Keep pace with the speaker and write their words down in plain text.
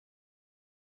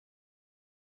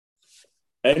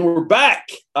And we're back.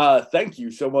 Thank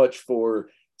you so much for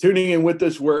tuning in with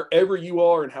us wherever you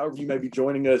are and however you may be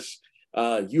joining us.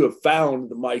 You have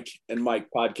found the Mike and Mike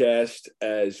podcast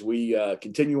as we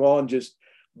continue on just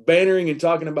bantering and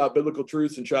talking about biblical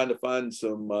truths and trying to find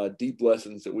some deep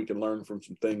lessons that we can learn from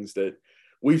some things that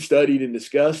we've studied and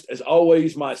discussed. As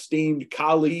always, my esteemed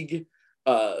colleague,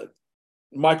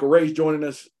 Michael Ray, is joining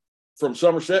us from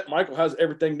Somerset. Michael, how's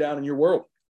everything down in your world?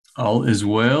 All is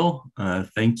well.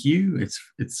 Thank you.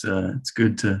 It's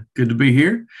good to be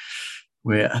here.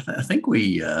 I think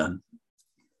we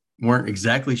weren't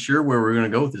exactly sure where we were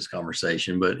going to go with this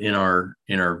conversation, but in our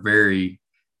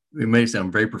we made it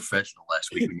sound very professional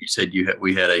last week when you said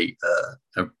we had a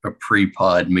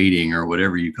pre-pod meeting or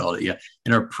whatever you called it. Yeah,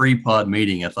 in our pre-pod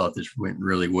meeting, I thought this went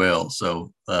really well.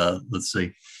 So let's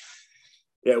see.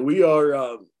 Yeah, we are.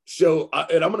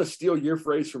 And I'm going to steal your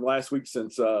phrase from last week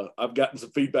since I've gotten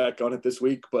some feedback on it this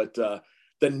week, but the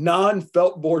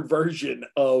non-feltboard version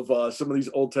of some of these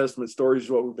Old Testament stories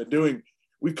is what we've been doing.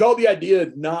 We've called the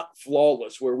idea not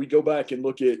flawless, where we go back and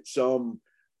look at some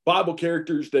Bible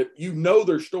characters that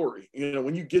their story.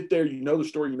 When you get there, the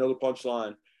story, the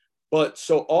punchline. But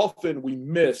so often we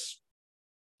miss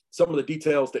some of the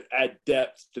details that add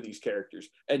depth to these characters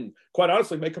and quite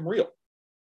honestly make them real.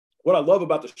 What I love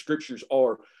about the scriptures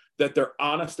are that they're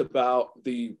honest about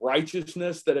the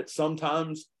righteousness that at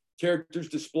sometimes characters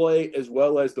display, as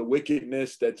well as the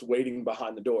wickedness that's waiting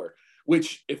behind the door,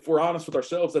 which, if we're honest with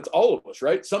ourselves, that's all of us,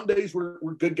 right? Some days we're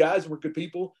good guys and we're good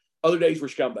people. Other days we're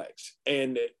scumbags.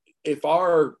 And if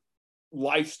our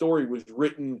life story was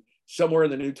written somewhere in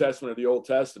the New Testament or the Old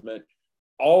Testament,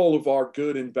 all of our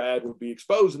good and bad would be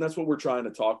exposed. And that's what we're trying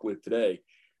to talk with today.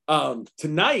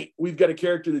 Tonight, we've got a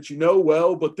character that you know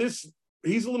well, but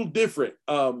he's a little different,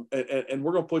 and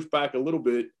we're going to push back a little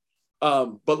bit.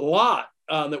 But Lot,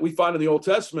 that we find in the Old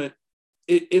Testament,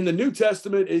 in the New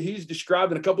Testament, he's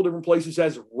described in a couple different places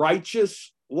as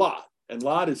righteous Lot, and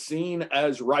Lot is seen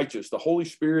as righteous. The Holy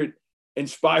Spirit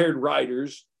inspired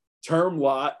writers term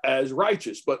Lot as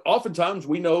righteous, but oftentimes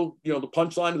we know, the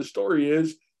punchline of the story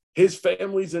is his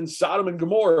family's in Sodom and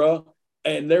Gomorrah,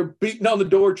 and they're beating on the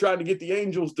door trying to get the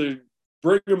angels to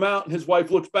bring him out, and his wife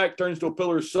looks back, turns to a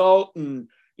pillar of salt, and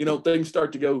things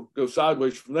start to go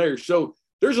sideways from there. So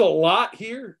there's a lot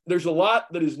here. There's a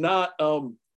lot that is not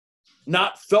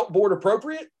feltboard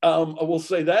appropriate. I will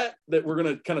say that we're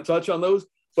going to kind of touch on those,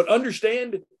 but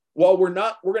understand, while we're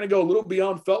going to go a little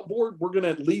beyond feltboard, we're going to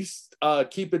at least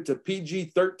keep it to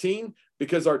PG-13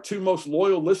 because our two most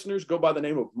loyal listeners go by the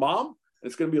name of Mom.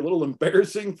 It's going to be a little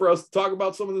embarrassing for us to talk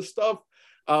about some of this stuff,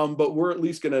 but we're at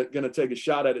least going to take a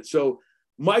shot at it. So,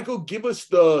 Michael, give us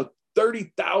the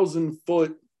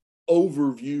 30,000-foot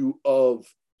overview of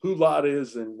who Lot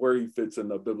is and where he fits in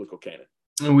the biblical canon.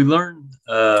 And we learned,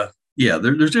 there's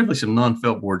definitely some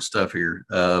non-feltboard stuff here.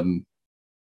 The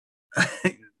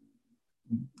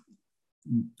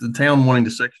town wanting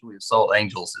to sexually assault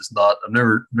angels is not. I've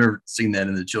never seen that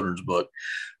in the children's book.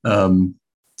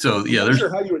 So yeah, I'm not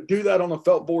sure how you would do that on a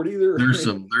feltboard either.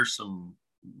 There's some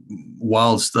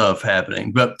wild stuff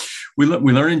happening, but we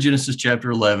learn in Genesis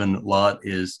chapter 11 that Lot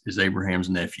is Abraham's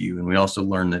nephew, and we also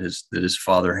learn that his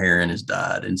father Haran has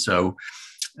died. And so,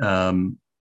 as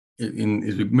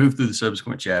we move through the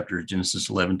subsequent chapters, Genesis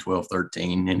 11, 12,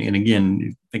 13, and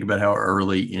again, think about how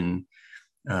early in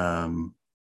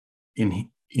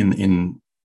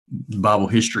Bible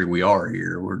history we are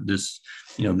here. We're just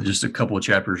a couple of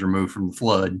chapters removed from the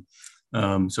flood.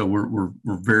 So we're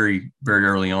very, very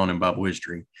early on in Bible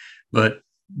history, but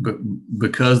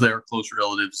because they are close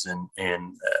relatives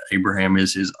and Abraham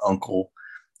is his uncle,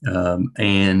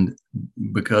 and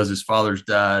because his father's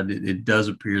died, it does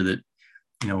appear that,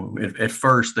 at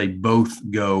first they both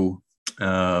go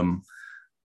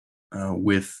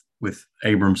with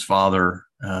Abram's father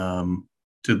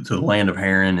to the land of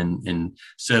Haran and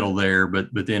settle there. But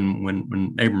then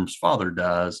when Abram's father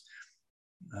dies,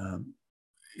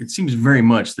 it seems very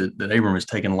much that Abram has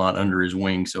taken Lot under his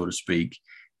wing, so to speak,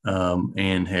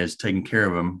 and has taken care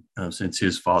of him since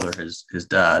his father has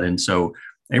died. And so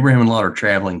Abraham and Lot are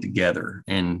traveling together,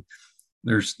 and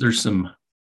there's some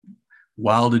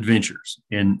wild adventures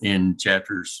in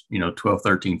chapters 12,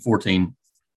 13, 14.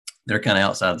 They're kind of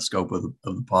outside the scope of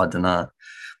the pod tonight.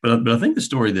 But I think the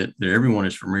story that everyone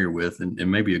is familiar with, and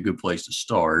maybe a good place to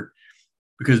start,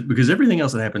 because everything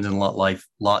else that happens in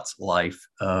Lot's life,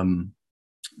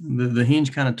 the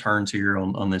hinge kind of turns here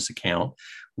on this account,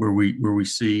 where we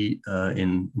see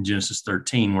in Genesis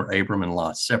 13 where Abram and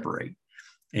Lot separate,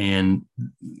 and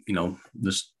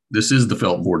this is the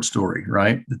feltboard story,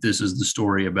 right? That this is the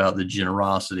story about the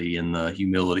generosity and the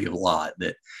humility of Lot,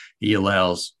 that he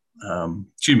allows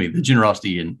the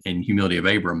generosity and humility of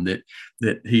Abram,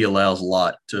 that he allows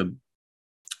Lot to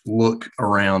look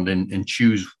around and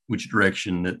choose which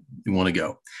direction that they want to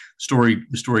go. The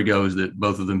story goes that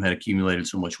both of them had accumulated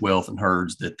so much wealth and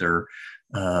herds that their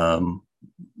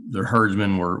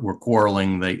herdsmen were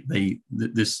quarreling.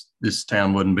 This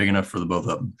town wasn't big enough for the both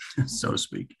of them, so to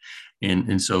speak,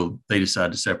 and so they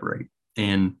decided to separate.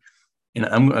 And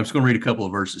I'm just going to read a couple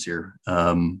of verses here,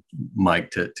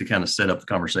 Mike, to kind of set up the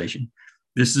conversation.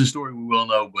 This is a story we well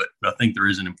know, but I think there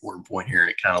is an important point here, and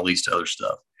it kind of leads to other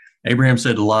stuff. Abraham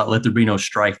said to Lot, "Let there be no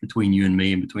strife between you and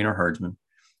me and between our herdsmen.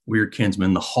 We are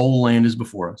kinsmen. The whole land is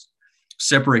before us.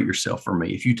 Separate yourself from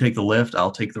me. If you take the left, I'll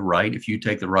take the right. If you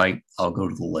take the right, I'll go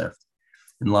to the left."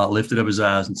 And Lot lifted up his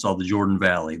eyes and saw the Jordan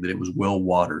Valley, that it was well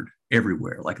watered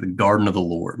everywhere, like the garden of the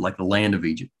Lord, like the land of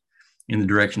Egypt, in the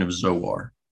direction of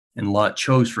Zoar. And Lot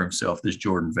chose for himself this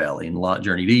Jordan Valley. And Lot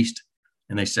journeyed east,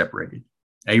 and they separated.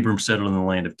 Abram settled in the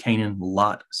land of Canaan.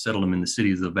 Lot settled him in the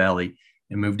cities of the valley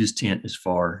and moved his tent as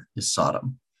far as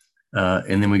Sodom.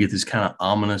 And then we get this kind of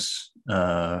ominous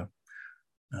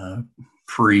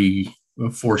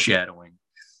pre-foreshadowing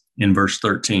in verse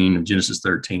 13 of Genesis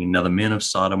 13. Now the men of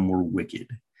Sodom were wicked,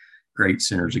 great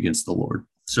sinners against the Lord.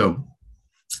 So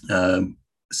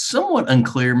somewhat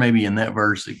unclear maybe in that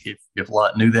verse if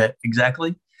Lot knew that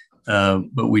exactly,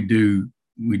 but we do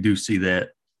see that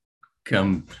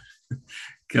come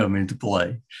into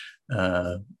play,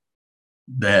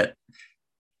 that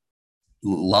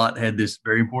Lot had this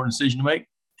very important decision to make,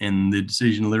 and the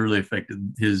decision literally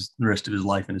affected the rest of his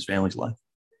life and his family's life.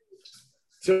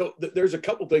 So there's a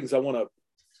couple things I want to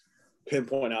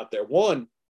pinpoint out there. One,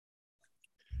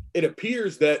 it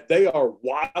appears that they are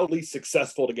wildly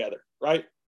successful together, right?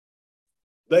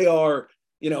 They are,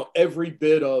 every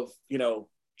bit of,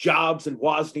 Jobs and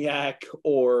Wozniak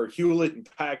or Hewlett and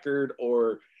Packard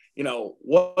or,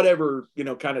 whatever,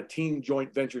 kind of team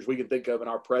joint ventures we can think of in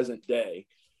our present day.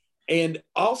 And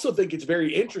I also think it's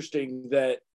very interesting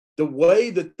that the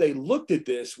way that they looked at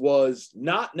this was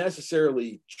not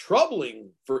necessarily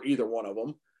troubling for either one of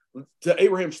them. To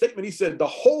Abraham's statement, he said, the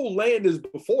whole land is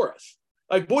before us.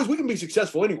 Like, boys, we can be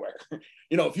successful anywhere.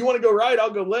 If you want to go right,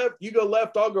 I'll go left. You go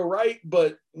left, I'll go right.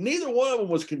 But neither one of them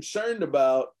was concerned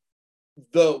about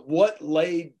what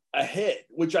laid ahead,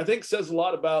 which I think says a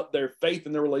lot about their faith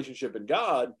and their relationship in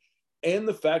God, and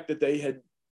the fact that they had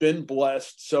been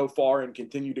blessed so far and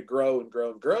continue to grow and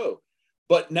grow and grow.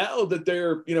 But now that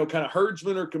they're, kind of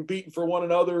herdsmen are competing for one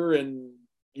another and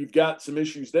you've got some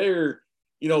issues there,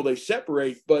 they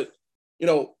separate. But,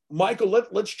 Michael,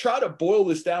 let's try to boil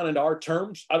this down into our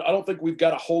terms. I don't think we've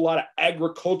got a whole lot of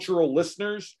agricultural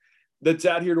listeners that's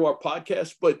out here to our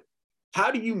podcast, but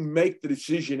how do you make the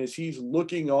decision as he's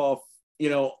looking off,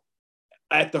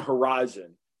 at the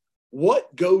horizon?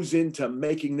 What goes into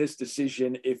making this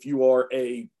decision if you are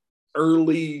a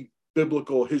early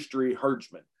biblical history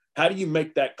herdsman? How do you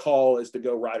make that call as to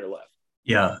go right or left?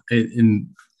 Yeah, and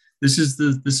this is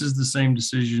the same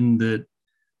decision that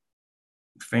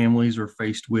families are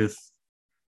faced with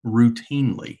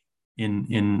routinely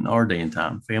in our day and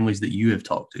time. Families that you have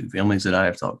talked to, families that I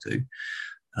have talked to.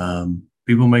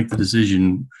 People make the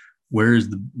decision: where is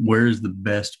the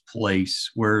best place?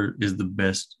 Where is the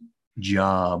best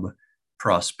job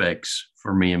prospects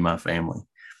for me and my family?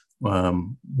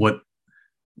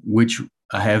 Which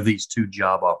I have these two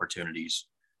job opportunities.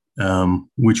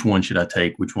 Which one should I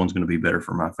take? Which one's going to be better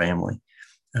for my family?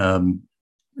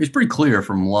 It's pretty clear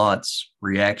from Lot's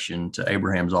reaction to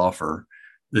Abraham's offer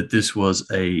that this was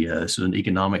an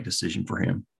economic decision for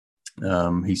him.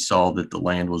 He saw that the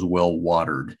land was well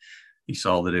watered. He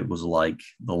saw that it was like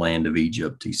the land of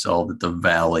Egypt. He saw that the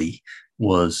valley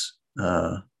was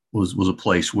a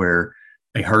place where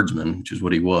a herdsman, which is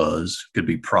what he was, could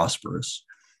be prosperous.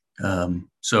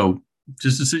 So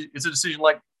it's a decision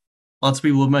like lots of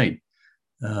people have made.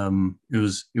 It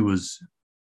was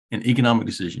an economic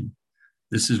decision.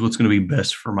 This is what's going to be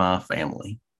best for my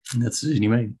family. And that's the decision he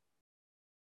made.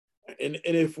 And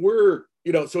if we're,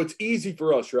 so it's easy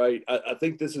for us, right? I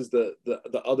think this is the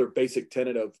other basic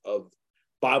tenet of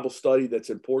Bible study that's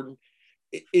important.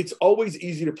 It's always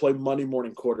easy to play Monday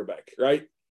morning quarterback, right?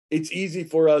 It's easy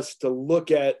for us to look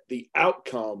at the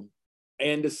outcome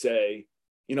and to say,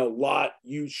 Lot,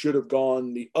 you should have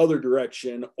gone the other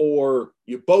direction, or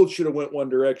you both should have went one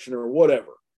direction, or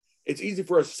whatever. It's easy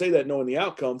for us to say that knowing the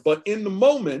outcome, but in the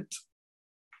moment,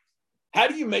 how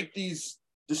do you make these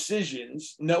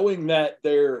decisions knowing that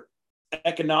they're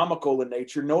economical in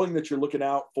nature, knowing that you're looking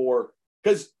out for,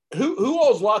 because who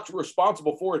all's Lot's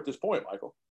responsible for at this point,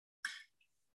 Michael?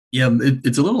 Yeah,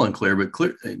 it's a little unclear, but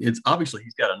clear. It's obviously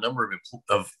he's got a number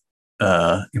of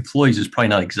employees is probably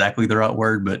not exactly the right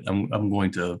word, but I'm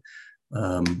going to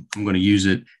use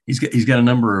it. He's got a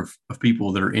number of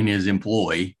people that are in his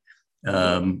employ.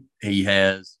 He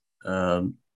has a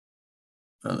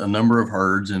number of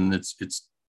herds, and it's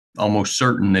almost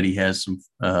certain that he has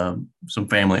some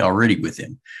family already with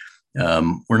him.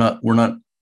 We're not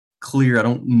clear. I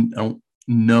don't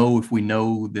know if we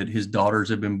know that his daughters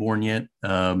have been born yet,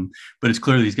 but it's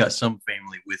clear that he's got some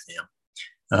family with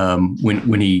him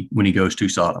when he goes to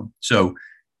Sodom. So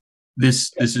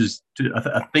this is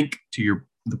I think to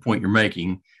the point you're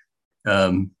making.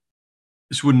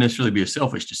 This wouldn't necessarily be a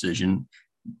selfish decision.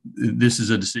 This is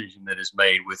a decision that is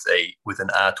made with an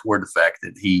eye toward the fact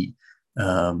that he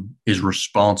is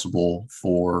responsible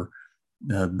for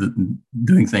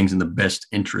doing things in the best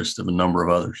interest of a number of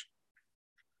others.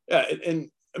 Yeah, and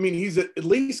I mean, he's at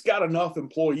least got enough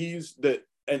employees that,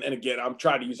 and again, I'm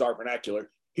trying to use our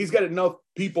vernacular. He's got enough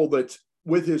people that's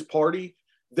with his party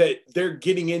that they're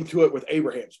getting into it with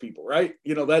Abraham's people, right?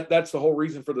 You know, that's the whole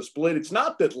reason for the split. It's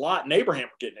not that Lot and Abraham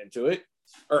are getting into it,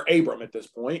 or Abram at this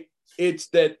point. It's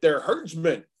that their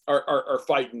herdsmen are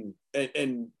fighting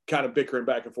and kind of bickering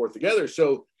back and forth together.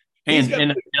 So, and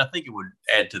I think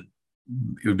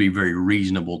it would be very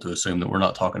reasonable to assume that we're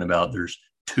not talking about there's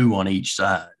two on each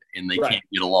side and they can't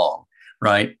get along,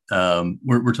 right?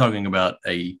 We're talking about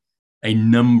a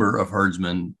number of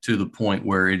herdsmen to the point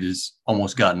where it is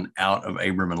almost gotten out of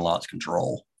Abram and Lot's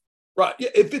control. Right. Yeah,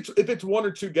 if it's one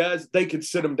or two guys, they could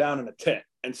sit them down in a tent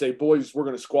and say, boys, we're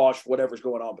going to squash whatever's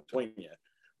going on between you.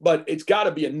 But it's got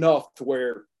to be enough to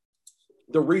where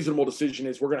the reasonable decision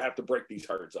is we're going to have to break these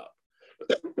herds up.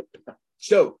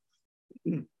 So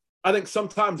I think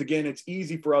sometimes, again, it's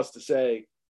easy for us to say,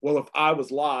 well, if I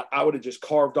was Lot, I would have just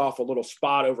carved off a little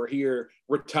spot over here,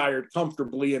 retired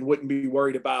comfortably, and wouldn't be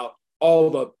worried about all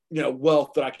the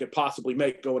wealth that I could possibly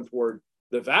make going toward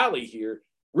the valley here.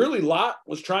 Really, Lot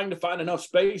was trying to find enough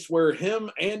space where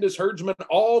him and his herdsmen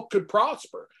all could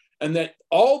prosper, and that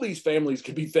all these families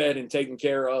could be fed and taken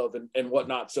care of and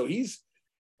whatnot. So he's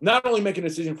not only making a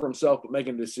decision for himself, but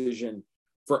making a decision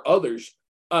for others.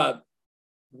 We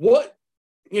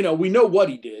know what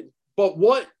he did, but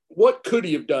what could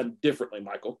he have done differently,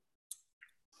 Michael?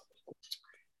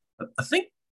 I think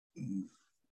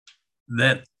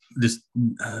that this,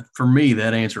 for me,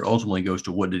 that answer ultimately goes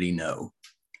to what did he know?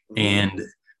 And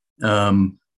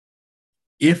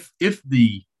if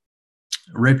the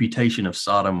reputation of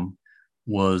Sodom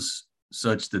was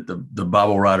such that the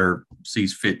Bible writer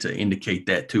sees fit to indicate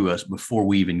that to us before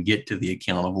we even get to the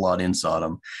account of Lot in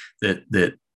Sodom,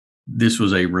 that this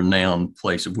was a renowned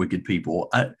place of wicked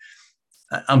people,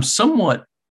 I'm somewhat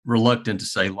reluctant to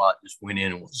say Lot just went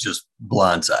in and was just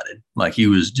blindsided. Like he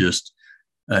was just,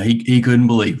 he couldn't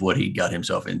believe what he got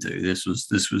himself into. This was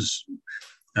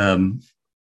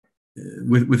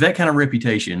with that kind of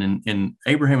reputation, and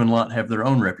Abraham and Lot have their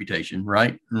own reputation,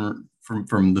 right?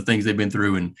 From the things they've been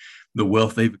through and the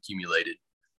wealth they've accumulated.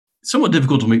 It's somewhat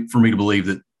difficult for me to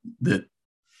believe that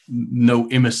no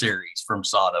emissaries from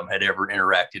Sodom had ever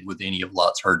interacted with any of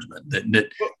Lot's herdsmen. That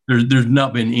there's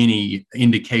not been any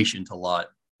indication to Lot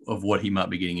of what he might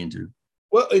be getting into.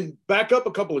 Well, and back up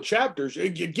a couple of chapters.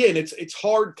 Again, it's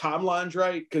hard timelines,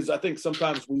 right? Because I think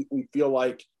sometimes we feel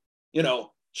like,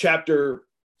 chapter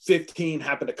 15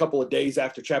 happened a couple of days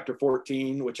after chapter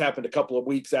 14, which happened a couple of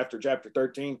weeks after chapter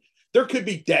 13. There could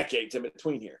be decades in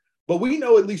between here. But we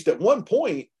know at least at one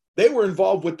point, they were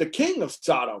involved with the king of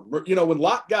Sodom. When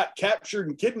Lot got captured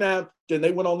and kidnapped and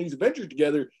they went on these adventures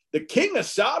together, the king of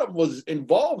Sodom was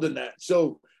involved in that.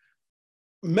 So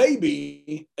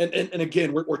maybe, and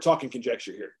again, we're talking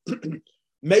conjecture here,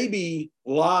 maybe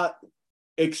Lot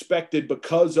expected,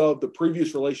 because of the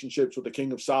previous relationships with the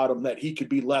king of Sodom, that he could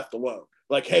be left alone.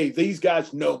 Like, hey, these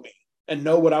guys know me and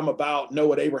know what I'm about, know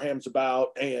what Abraham's about,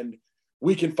 and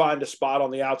we can find a spot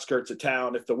on the outskirts of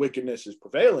town if the wickedness is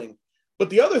prevailing. But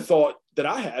the other thought that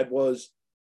I had was,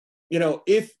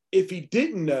 if he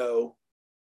didn't know,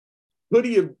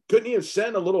 couldn't he have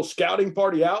sent a little scouting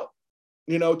party out,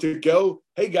 to go,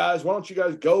 hey guys, why don't you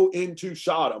guys go into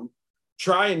Sodom,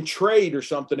 try and trade or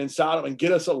something in Sodom and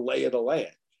get us a lay of the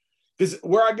land? Because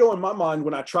where I go in my mind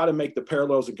when I try to make the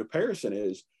parallels and comparison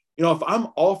is, if I'm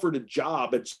offered a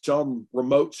job at some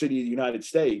remote city of the United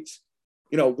States,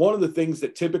 one of the things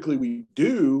that typically we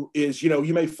do is,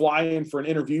 you may fly in for an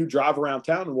interview, drive around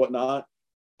town and whatnot,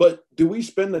 but do we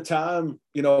spend the time,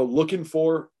 looking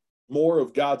for more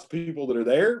of God's people that are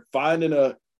there, finding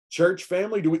a church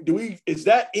family? Is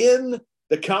that in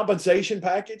the compensation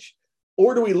package?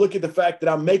 Or do we look at the fact that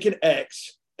I'm making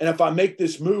X, and if I make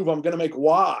this move, I'm going to make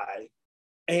Y,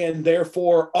 and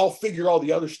therefore I'll figure all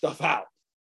the other stuff out?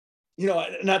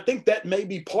 and I think that may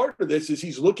be part of this is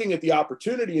he's looking at the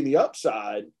opportunity and the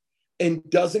upside and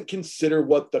doesn't consider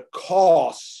what the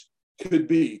costs could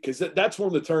be. Because that's one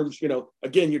of the terms,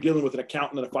 again, you're dealing with an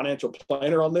accountant and a financial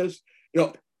planner on this.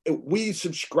 We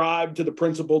subscribe to the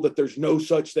principle that there's no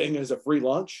such thing as a free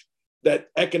lunch, that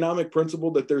economic principle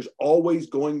that there's always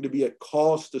going to be a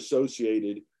cost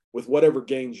associated with whatever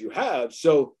gains you have.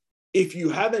 So if you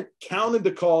haven't counted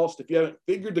the cost, if you haven't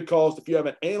figured the cost, if you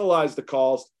haven't analyzed the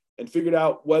cost and figured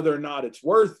out whether or not it's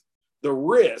worth the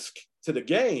risk to the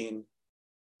gain,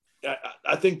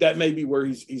 I think that may be where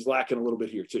he's lacking a little bit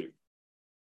here too.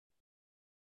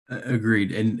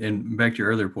 Agreed. And back to your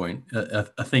earlier point,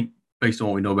 I think based on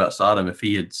what we know about Sodom, if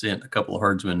he had sent a couple of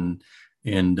herdsmen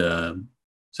and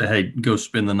say, hey, go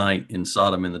spend the night in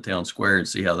Sodom in the town square and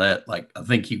see how that, I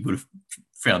think he would have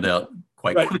found out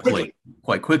quite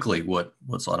quickly what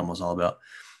Sodom was all about.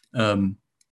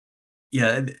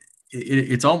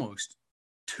 It's almost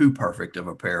too perfect of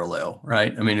a parallel,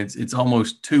 right? I mean, it's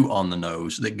almost too on the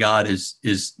nose that God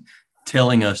is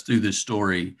telling us through this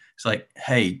story. It's like,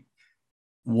 hey,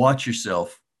 watch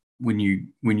yourself when you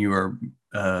are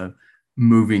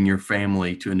moving your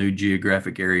family to a new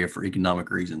geographic area for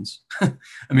economic reasons. I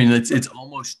mean, it's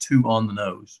almost too on the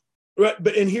nose. Right.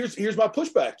 But here's my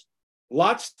pushback.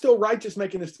 Lot's still righteous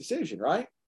making this decision, right?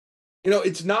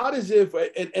 It's not as if,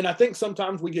 and I think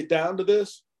sometimes we get down to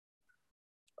this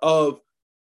of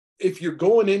if you're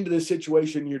going into this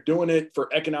situation, you're doing it for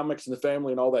economics and the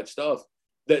family and all that stuff,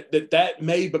 that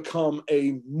may become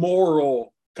a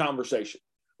moral conversation.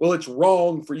 Well, it's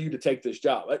wrong for you to take this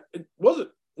job. It wasn't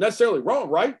necessarily wrong,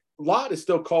 right? Lot is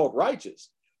still called righteous.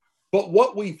 But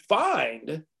what we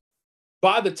find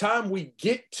by the time we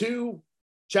get to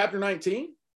chapter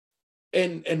 19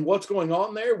 and what's going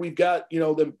on there, we've got,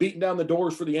 them beating down the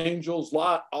doors for the angels,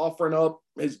 Lot offering up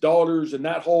his daughters and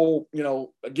that whole,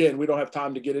 again, we don't have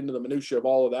time to get into the minutia of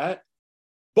all of that.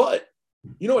 But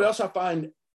you know what else I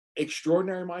find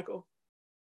extraordinary, Michael?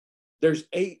 There's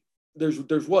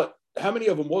what? How many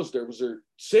of them was there? Was there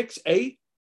 6, 8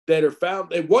 that are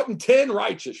found? It wasn't 10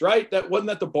 righteous, right? Wasn't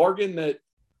that the bargain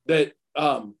that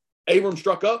Abram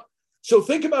struck up? So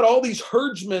think about all these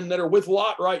herdsmen that are with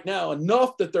Lot right now,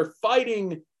 enough that they're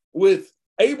fighting with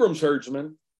Abram's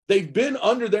herdsmen. They've been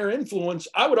under their influence.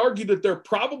 I would argue that they're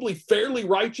probably fairly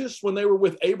righteous when they were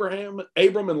with Abram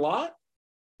and Lot.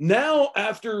 Now,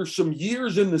 after some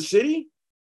years in the city,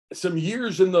 some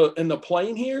years in the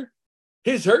plain here,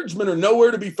 his herdsmen are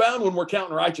nowhere to be found when we're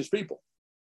counting righteous people.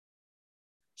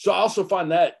 So I also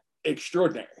find that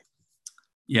extraordinary.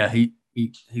 Yeah, he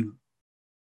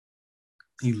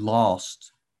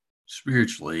lost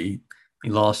spiritually.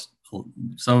 He lost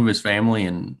some of his family,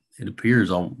 and it appears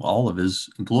on all of his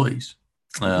employees,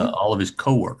 all of his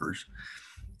coworkers.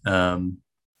 I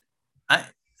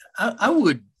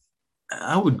would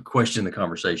question the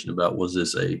conversation about was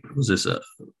this a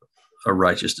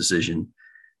righteous decision.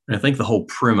 And I think the whole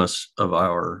premise of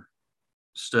our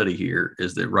study here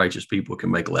is that righteous people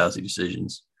can make lousy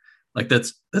decisions.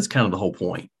 That's kind of the whole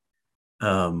point.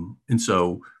 And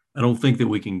so I don't think that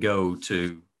we can go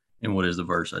to, and what is the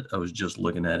verse? I was just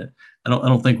looking at it. I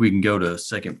don't think we can go to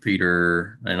 2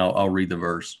 Peter, and I'll read the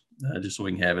verse just so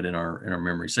we can have it in our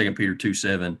memory. 2 Peter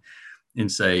 2:7,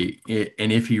 and say,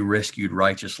 and if he rescued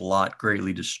righteous Lot,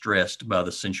 greatly distressed by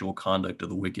the sensual conduct of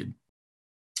the wicked.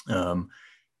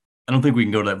 I don't think we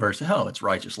can go to that verse. Oh, it's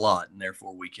righteous Lot, and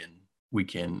therefore we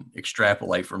can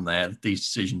extrapolate from that. These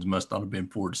decisions must not have been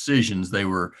poor decisions. They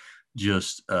were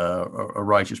just a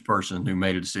righteous person who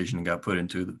made a decision and got put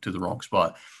into the wrong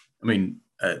spot. I mean,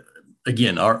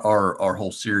 again, our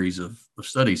whole series of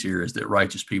studies here is that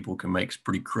righteous people can make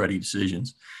pretty cruddy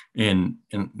decisions, and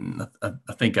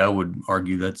I think I would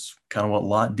argue that's kind of what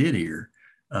Lot did here.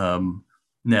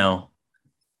 Now,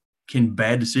 can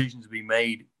bad decisions be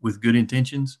made with good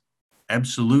intentions?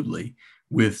 Absolutely,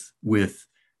 with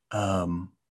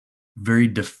very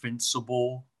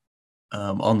defensible,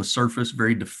 on the surface,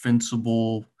 very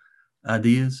defensible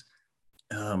ideas.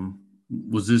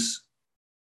 Was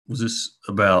this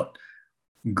about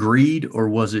greed, or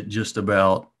was it just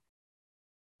about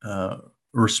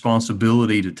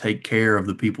responsibility to take care of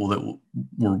the people that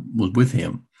was with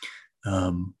him?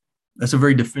 That's a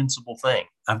very defensible thing.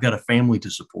 I've got a family to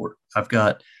support. I've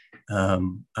got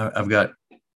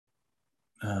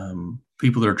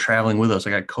people that are traveling with us.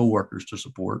 I got coworkers to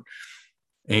support,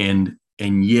 and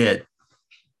yet,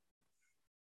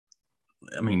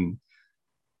 I mean,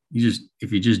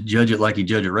 if you just judge it like you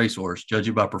judge a racehorse, judge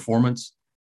it by performance.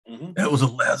 Mm-hmm. That was a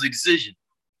lousy decision,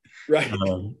 right?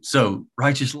 So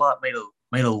righteous Lot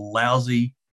made a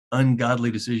lousy,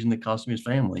 ungodly decision that cost him his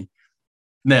family.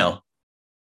 Now,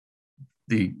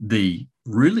 the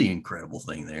really incredible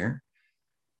thing there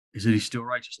is that he's still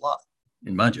righteous Lot,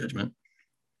 in my judgment.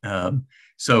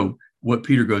 So what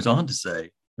Peter goes on to say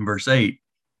in verse 8,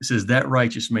 it says, that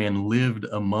righteous man lived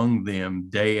among them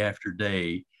day after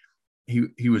day.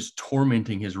 He was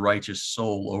tormenting his righteous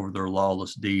soul over their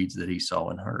lawless deeds that he saw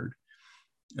and heard.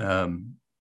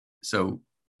 So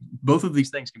both of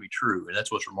these things can be true, and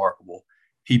that's what's remarkable.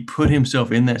 He put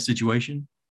himself in that situation,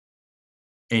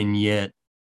 and yet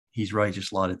he's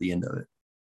righteous Lot at the end of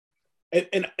it.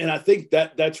 And I think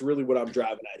that's really what I'm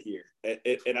driving at here.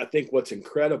 And I think what's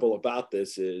incredible about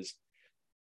this is,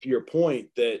 to your point,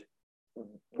 that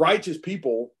righteous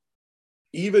people,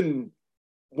 even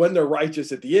when they're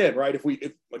righteous at the end, right? If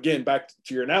again, back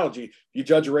to your analogy, you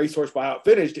judge a racehorse by how it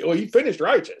finished, well, he finished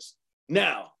righteous.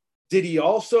 Now, did he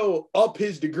also up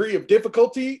his degree of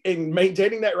difficulty in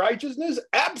maintaining that righteousness?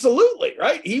 Absolutely,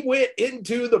 right? He went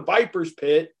into the viper's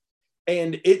pit,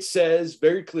 and it says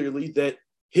very clearly that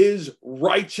his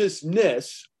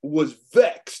righteousness was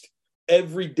vexed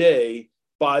every day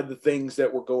by the things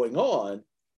that were going on.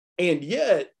 And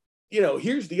yet,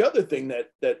 here's the other thing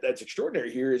that's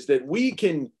extraordinary here is that we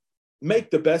can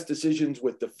make the best decisions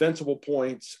with defensible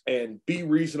points and be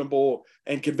reasonable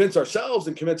and convince ourselves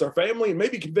and convince our family and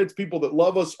maybe convince people that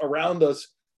love us around us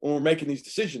when we're making these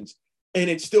decisions, and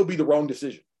it still be the wrong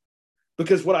decision.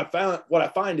 Because what I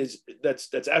find is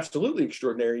that's absolutely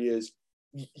extraordinary is,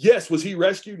 yes, was he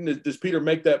rescued? And does Peter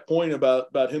make that point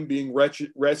about him being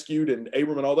rescued and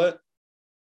Abram and all that?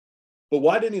 But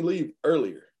why didn't he leave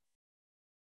earlier?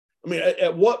 I mean,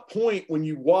 at what point when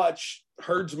you watch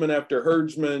herdsman after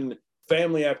herdsman,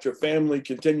 family after family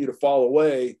continue to fall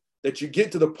away, that you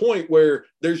get to the point where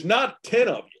there's not 10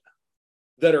 of you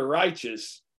that are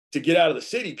righteous to get out of the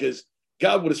city, because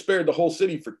God would have spared the whole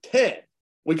city for 10.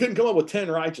 We couldn't come up with 10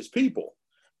 righteous people.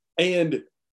 And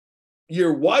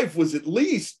your wife was at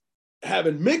least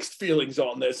having mixed feelings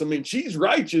on this. I mean, she's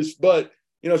righteous, but,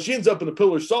 she ends up in the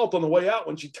pillar of salt on the way out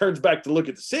when she turns back to look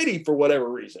at the city for whatever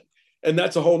reason. And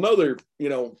that's a whole nother,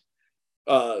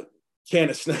 can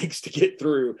of snakes to get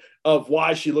through of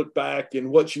why she looked back and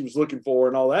what she was looking for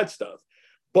and all that stuff.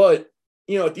 But,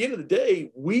 at the end of the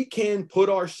day, we can put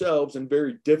ourselves in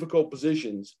very difficult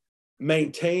positions,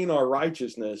 maintain our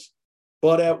righteousness,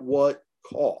 but at what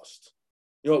cost?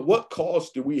 At what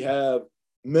cost do we have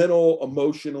mental,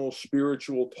 emotional,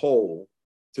 spiritual toll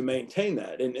to maintain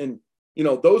that? And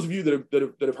those of you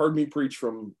that have heard me preach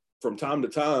from time to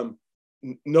time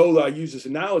know that I use this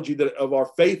analogy of our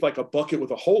faith like a bucket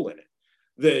with a hole in it.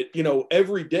 That,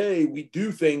 every day we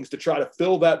do things to try to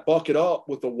fill that bucket up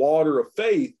with the water of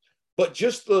faith, but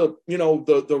just the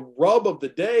rub of the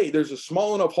day, there's a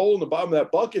small enough hole in the bottom of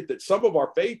that bucket that some of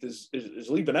our faith is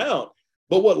leaving out.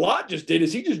 But what Lot just did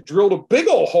is he just drilled a big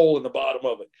old hole in the bottom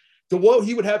of it. To what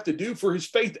he would have to do for his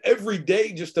faith every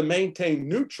day just to maintain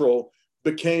neutral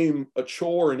became a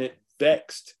chore, and it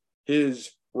vexed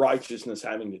his righteousness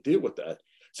having to deal with that.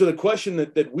 So the question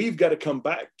that we've got to come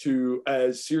back to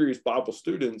as serious Bible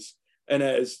students and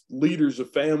as leaders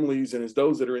of families and as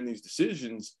those that are in these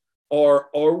decisions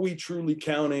are we truly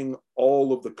counting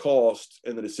all of the cost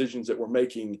and the decisions that we're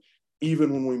making,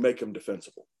 even when we make them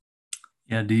defensible?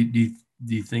 Yeah. Do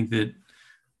you think that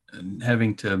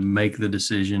having to make the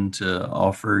decision to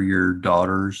offer your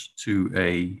daughters to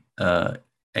a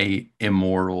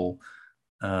immoral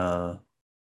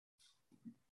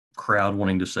crowd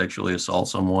wanting to sexually assault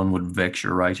someone would vex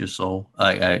your righteous soul?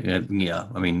 Yeah.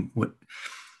 I mean, what?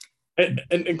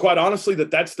 And quite honestly,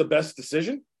 that's the best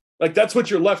decision. Like, that's what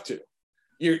you're left to.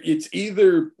 It's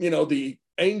either, the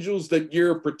angels that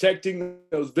you're protecting,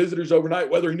 those visitors overnight,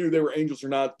 whether he knew they were angels or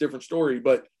not, different story.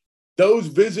 But those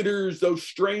visitors, those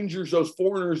strangers, those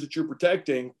foreigners that you're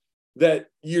protecting, that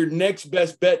your next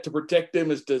best bet to protect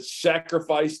them is to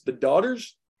sacrifice the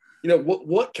daughters.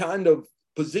 What kind of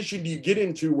position do you get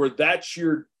into where that's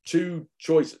your two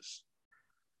choices?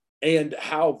 And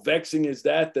how vexing is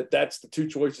that's the two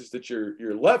choices that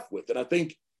you're left with? And I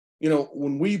think,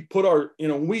 when we put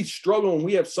when we struggle, when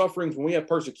we have sufferings, when we have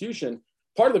persecution,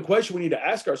 part of the question we need to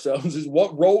ask ourselves is,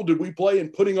 what role did we play in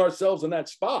putting ourselves in that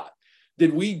spot?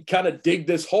 Did we kind of dig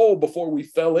this hole before we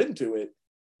fell into it?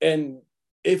 And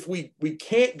if we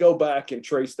can't go back and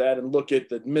trace that and look at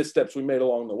the missteps we made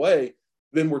along the way,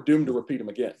 then we're doomed to repeat them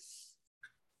again.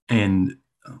 And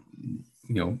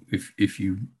if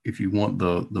you want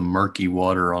the murky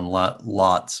water on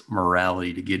Lot's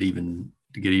morality to get even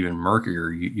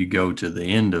murkier, you go to the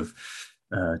end of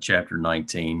chapter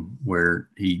 19, where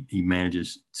he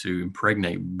manages to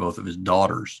impregnate both of his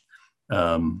daughters.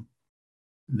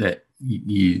 That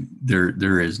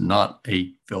there is not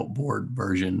a felt board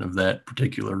version of that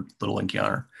particular little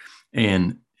encounter.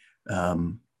 And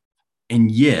um,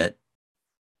 and yet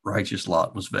righteous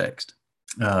Lot was vexed.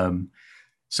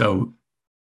 So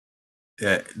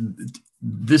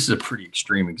this is a pretty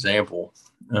extreme example,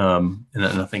 and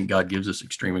I think God gives us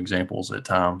extreme examples at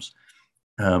times.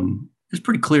 It's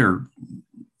pretty clear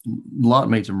Lot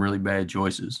made some really bad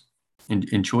choices,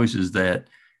 and choices that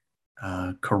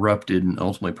corrupted and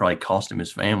ultimately probably cost him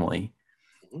his family.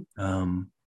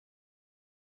 Um,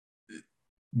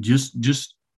 just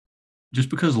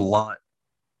because Lot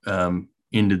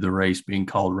ended the race being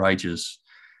called righteous,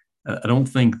 I don't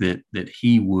think that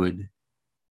he would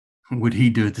he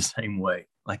do it the same way?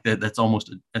 Like that's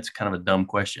that's kind of a dumb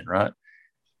question, right?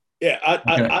 Yeah,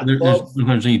 Okay, I love.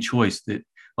 there's any choice that,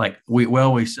 like, we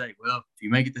always say, well, if you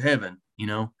make it to heaven,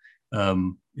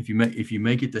 if you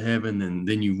make it to heaven,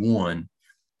 then you won.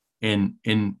 And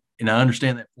I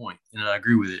understand that point, and I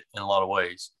agree with it in a lot of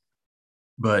ways.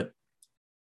 But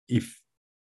if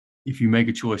you make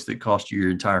a choice that costs you your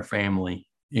entire family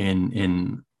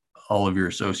and all of your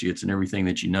associates and everything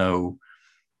that you know,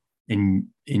 and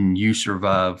you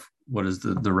survive, what is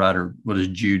the writer, what does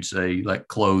Jude say, like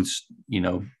clothes,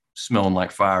 smelling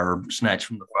like fire or snatched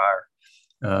from the fire?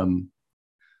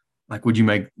 Like, would you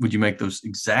make those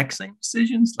exact same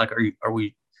decisions? Like, are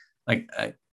we like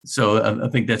so I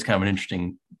think that's kind of an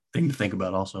interesting thing to think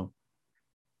about also.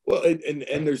 Well,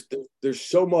 and there's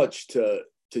so much to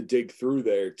dig through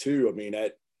there too. I mean,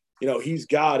 he's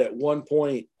got at one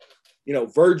point,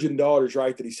 virgin daughters,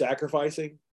 right, that he's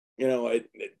sacrificing. A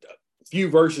few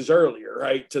verses earlier,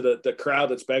 right, to the crowd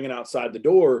that's banging outside the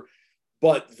door,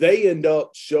 but they end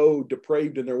up so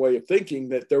depraved in their way of thinking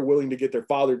that they're willing to get their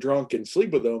father drunk and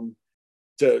sleep with them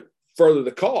to further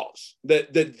the cause.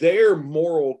 That their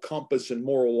moral compass and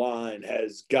moral line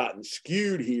has gotten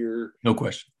skewed here. No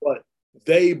question. But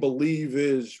they believe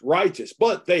is righteous,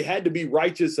 but they had to be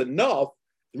righteous enough.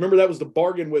 Remember, that was the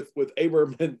bargain with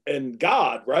Abram and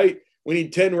God, right? We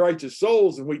need 10 righteous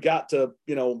souls, and we got to,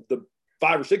 the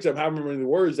 5 or 6 of them, however many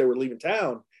words they were leaving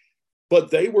town,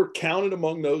 but they were counted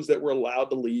among those that were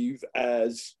allowed to leave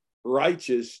as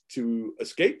righteous to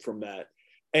escape from that.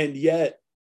 And yet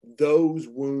those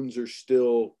wounds are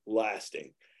still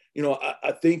lasting.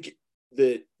 I think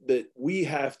that we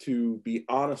have to be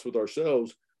honest with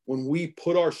ourselves when we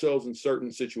put ourselves in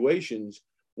certain situations.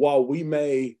 While we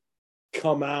may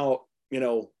come out,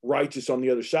 righteous on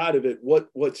the other side of it,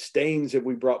 what stains have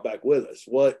we brought back with us?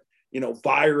 What,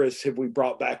 virus have we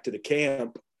brought back to the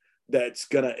camp that's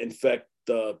going to infect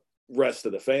the rest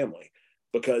of the family?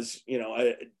 Because,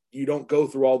 you don't go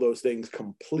through all those things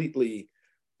completely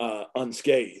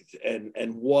unscathed.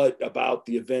 And what about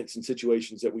the events and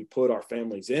situations that we put our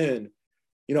families in?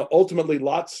 Ultimately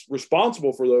Lot's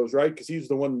responsible for those, right? Because he's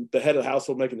the head of the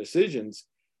household making decisions.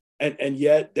 And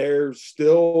yet there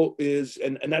still is,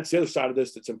 and that's the other side of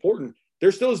this that's important.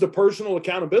 There still is the personal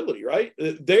accountability, right?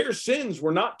 Their sins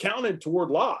were not counted toward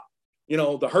Lot.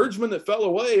 The herdsmen that fell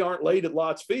away aren't laid at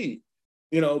Lot's feet.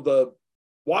 The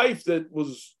wife that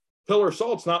was pillar of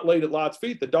salt's not laid at Lot's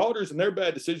feet. The daughters and their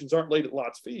bad decisions aren't laid at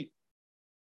Lot's feet.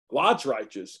 Lot's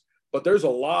righteous, but there's a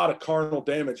lot of carnal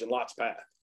damage in Lot's path.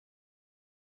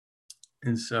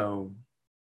 And so,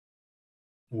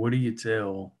 what do you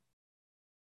tell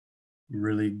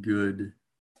really good,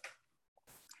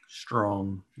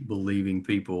 strong, believing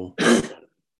people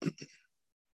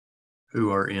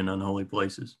who are in unholy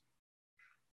places?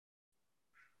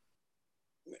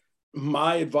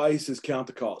 My advice is count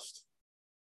the cost.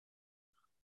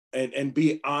 And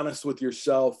be honest with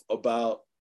yourself about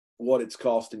what it's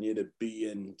costing you to be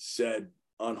in said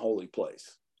unholy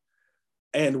place.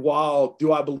 And while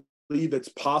do I believe it's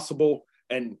possible,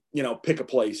 and pick a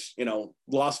place,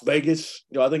 Las Vegas,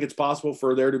 I think it's possible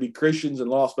for there to be Christians in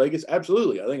Las Vegas?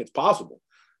 Absolutely. I think it's possible.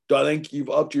 Do I think you've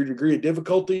upped your degree of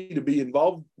difficulty to be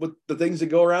involved with the things that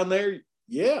go around there?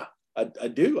 Yeah, I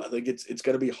do. I think it's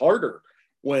going to be harder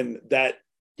when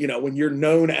when you're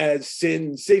known as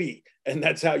Sin City, and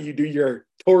that's how you do your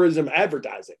tourism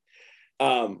advertising.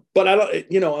 But I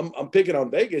don't, I'm picking on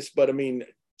Vegas, but I mean,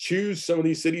 choose some of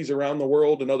these cities around the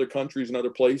world and other countries and other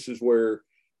places where,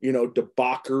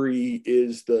 debauchery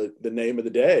is the name of the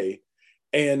day.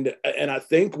 And I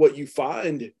think what you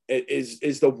find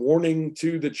is the warning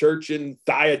to the church in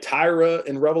Thyatira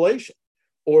in Revelation,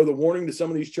 or the warning to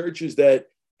some of these churches that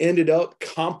ended up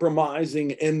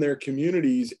compromising in their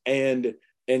communities, and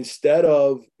instead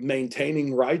of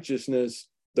maintaining righteousness,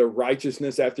 the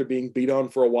righteousness after being beat on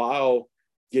for a while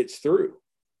gets through.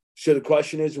 So the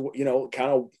question is,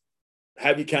 kind of,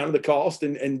 have you counted the cost,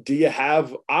 and do you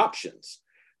have options?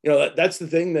 That's the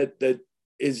thing that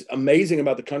is amazing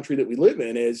about the country that we live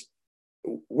in, is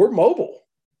we're mobile.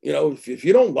 if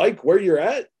you don't like where you're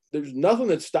at, there's nothing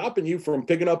that's stopping you from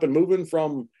picking up and moving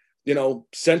from,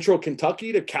 central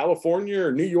Kentucky to California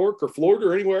or New York or Florida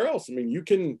or anywhere else. I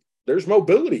mean, there's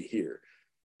mobility here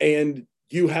and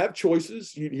you have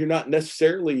choices. You're not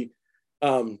necessarily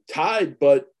tied,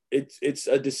 but it's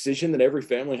a decision that every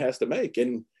family has to make.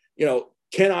 And,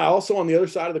 can I also, on the other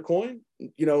side of the coin,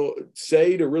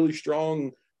 say to really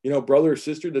strong, brother or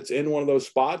sister that's in one of those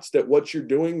spots that what you're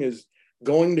doing is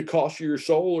going to cost you your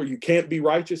soul or you can't be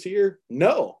righteous here?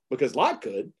 No, because Lot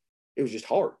could. It was just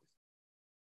hard.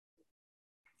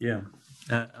 Yeah.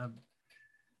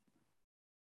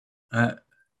 I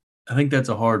think that's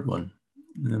a hard one.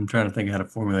 I'm trying to think how to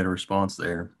formulate a response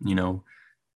there.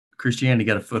 Christianity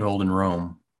got a foothold in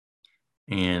Rome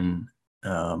and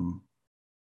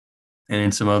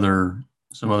in some other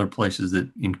places that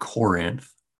in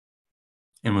Corinth,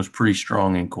 and was pretty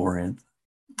strong in Corinth.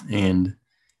 And,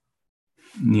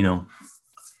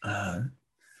 I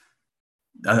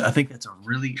think that's a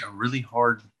really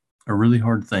hard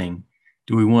thing.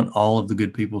 Do we want all of the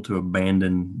good people to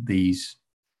abandon these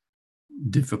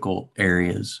difficult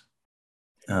areas?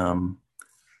 And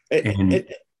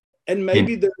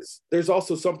maybe there's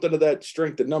also something of that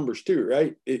strength in numbers too,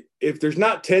 right? If there's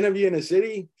not 10 of you in a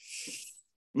city,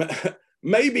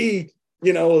 maybe,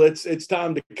 it's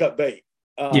time to cut bait.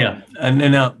 Yeah. And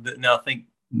now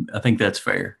I think that's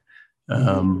fair.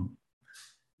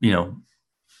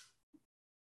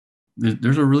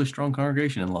 There's a really strong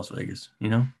congregation in Las Vegas.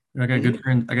 I got good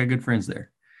friends. I got good friends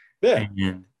there. Yeah.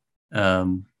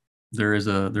 And there's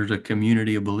a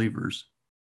community of believers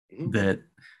that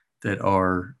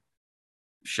are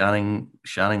shining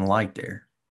light there.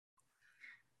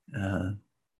 I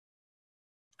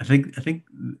think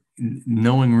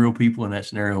knowing real people in that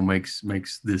scenario makes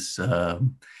this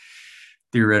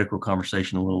theoretical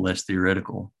conversation a little less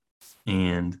theoretical,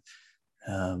 and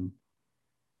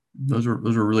those are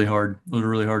really hard. Those are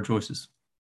really hard choices.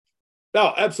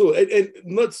 No, absolutely. And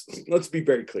let's be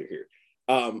very clear here.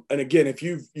 And again, if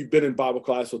you've been in Bible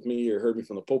class with me or heard me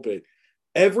from the pulpit,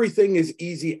 everything is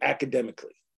easy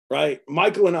academically, right?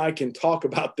 Michael and I can talk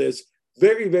about this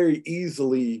very, very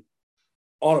easily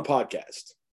on a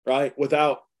podcast, right?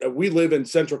 We live in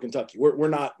central Kentucky. We're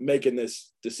not making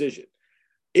this decision.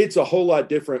 It's a whole lot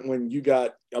different when you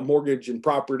got a mortgage and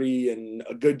property and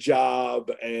a good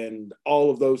job and all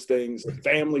of those things,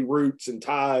 family roots and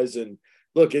ties. And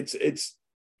look, it's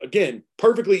again,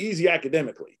 perfectly easy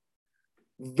academically,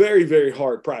 very, very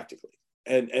hard practically.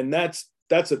 And that's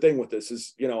the thing with this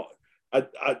is,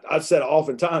 I've said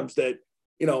oftentimes that,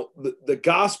 the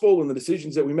gospel and the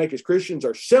decisions that we make as Christians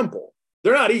are simple.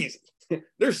 They're not easy.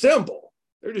 They're simple.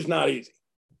 They're just not easy.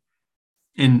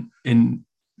 And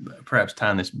perhaps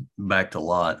tying this back to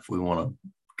Lot, if we want to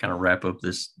kind of wrap up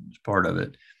this part of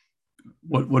it,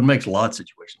 what makes Lot's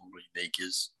situation really unique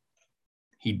is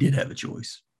he did have a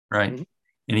choice, right? Mm-hmm.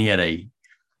 And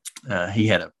he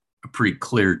had a pretty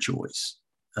clear choice,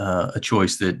 a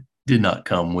choice that did not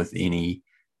come with any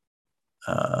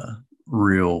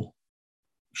real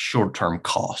short-term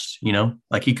costs.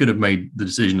 Like he could have made the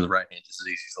decision to the right hand just as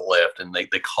easy as the left, and they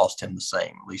cost him the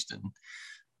same, at least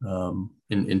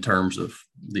in terms of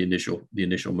the initial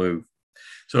move.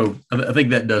 So I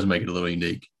think that does make it a little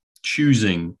unique,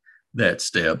 choosing that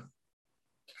step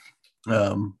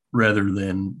rather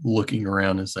than looking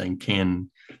around and saying,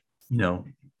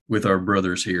 with our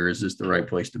brothers here, is this the right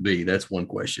place to be? That's one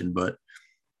question, but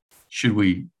should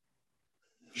we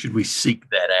seek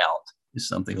that out is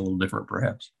something a little different,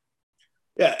 perhaps.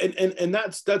 Yeah, and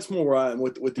that's more where I am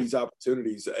with these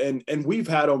opportunities, and we've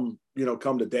had them,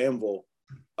 come to Danville,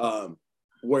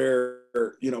 where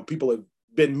people have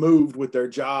been moved with their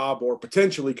job or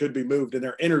potentially could be moved, and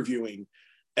they're interviewing,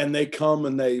 and they come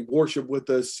and they worship with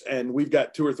us, and we've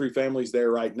got 2 or 3 families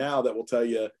there right now that will tell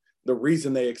you the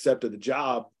reason they accepted the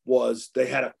job was they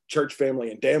had a church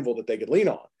family in Danville that they could lean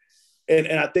on. And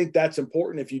I think that's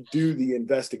important if you do the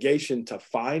investigation to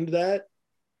find that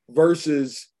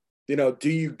versus, do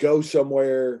you go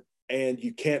somewhere and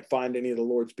you can't find any of the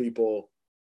Lord's people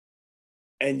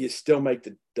and you still make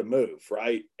the move,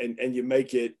 right? And you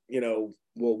make it,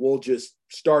 we'll just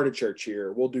start a church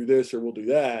here. We'll do this or we'll do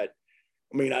that.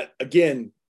 I mean,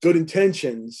 again, good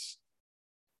intentions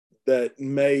that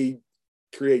may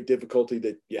create difficulty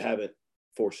that you haven't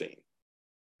foreseen.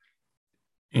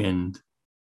 And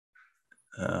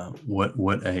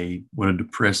what a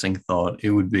depressing thought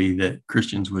it would be that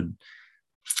Christians would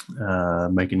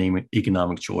make an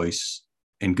economic choice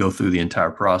and go through the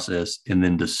entire process and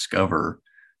then discover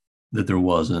that there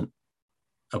wasn't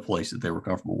a place that they were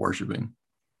comfortable worshiping.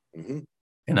 Mm-hmm.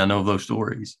 And I know of those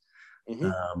stories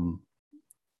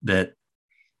that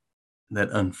that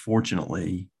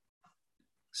unfortunately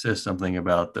says something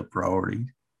about the priority,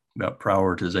 about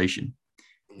prioritization.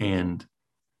 And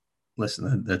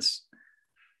listen, that's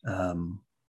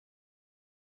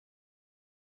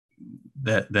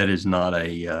that is not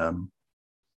a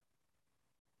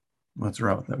what's the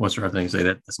right thing to say?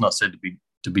 That's not said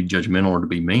to be judgmental or to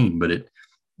be mean, but it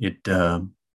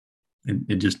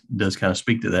just does kind of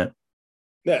speak to that.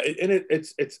 Yeah, and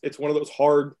it's one of those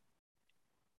hard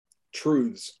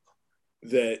truths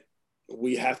that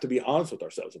we have to be honest with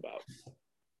ourselves about.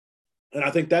 And I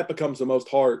think that becomes the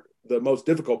most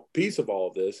difficult piece of all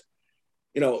of this.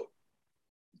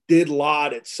 Did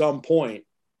Lot at some point,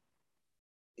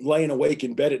 laying awake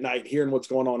in bed at night, hearing what's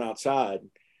going on outside,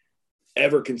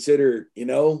 ever consider,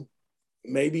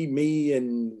 maybe me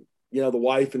and, the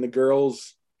wife and the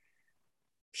girls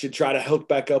should try to hook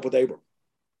back up with Abram?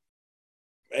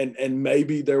 And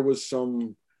maybe there was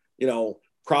some,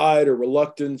 pride or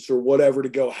reluctance or whatever to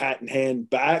go hat in hand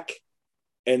back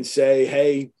and say,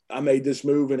 hey, I made this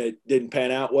move and it didn't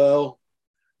pan out well.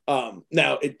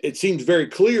 Now, it seems very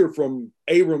clear from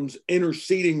Abram's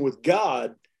interceding with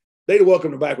God, they'd have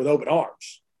welcomed him back with open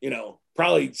arms,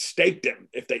 probably staked him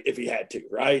if he had to,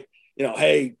 right?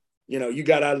 Hey, you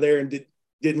got out of there and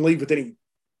didn't leave with any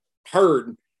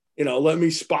herd, let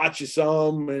me spot you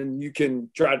some and you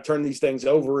can try to turn these things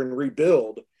over and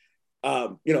rebuild.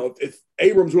 If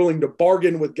Abram's willing to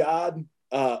bargain with God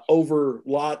over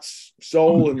Lot's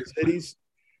soul and the cities,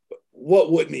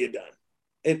 what wouldn't he have done?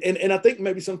 And I think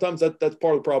maybe sometimes that's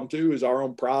part of the problem too, is our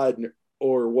own pride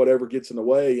or whatever gets in the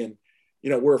way. And,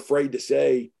 we're afraid to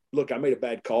say, look, I made a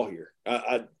bad call here.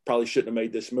 I probably shouldn't have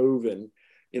made this move. And,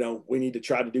 we need to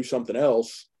try to do something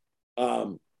else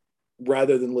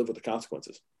rather than live with the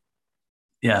consequences.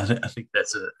 Yeah, I think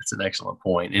that's an excellent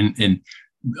point. And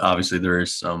obviously there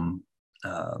is some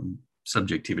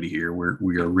subjectivity here where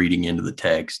we are reading into the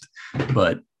text,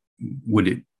 but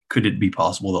could it be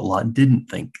possible that Lot didn't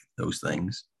think those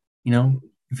things?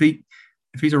 If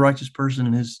he's a righteous person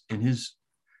and his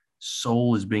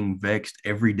soul is being vexed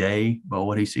every day by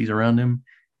what he sees around him,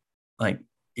 like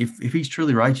if he's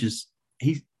truly righteous,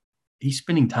 he's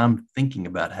spending time thinking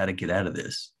about how to get out of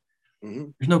this.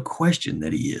 Mm-hmm. There's no question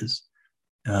that he is.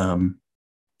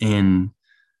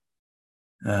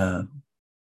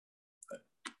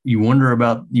 You wonder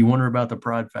about the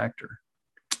pride factor.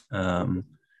 And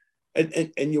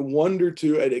you wonder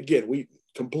too, and again, we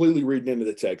completely reading into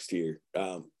the text here.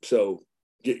 So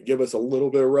give us a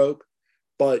little bit of rope,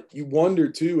 but you wonder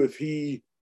too, if he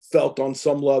felt on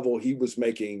some level he was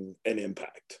making an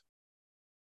impact,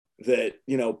 that,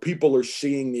 people are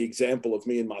seeing the example of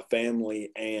me and my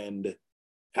family and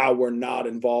how we're not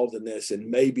involved in this. And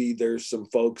maybe there's some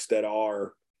folks that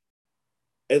are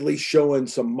at least showing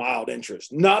some mild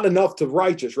interest, not enough to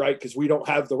righteous, right? Because we don't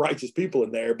have the righteous people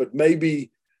in there, but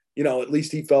maybe, at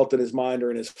least he felt in his mind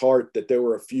or in his heart that there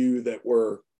were a few that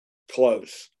were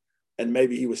close, and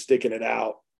maybe he was sticking it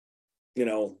out,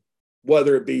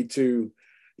 whether it be to,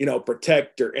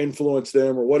 protect or influence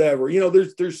them or whatever.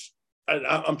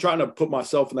 I'm trying to put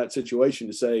myself in that situation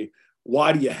to say,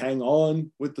 why do you hang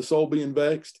on with the soul being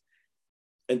vexed?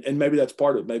 And maybe that's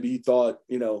part of it. Maybe he thought,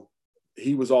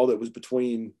 he was all that was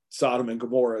between Sodom and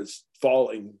Gomorrah's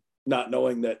falling, not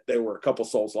knowing that they were a couple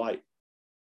souls light.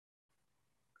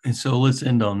 And so let's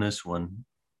end on this one,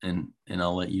 and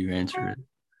I'll let you answer it.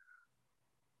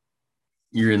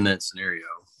 You're in that scenario.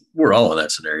 We're all in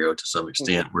that scenario to some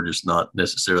extent. We're just not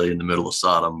necessarily in the middle of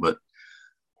Sodom, but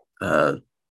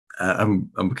I'm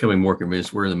becoming more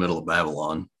convinced we're in the middle of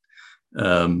Babylon.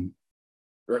 Or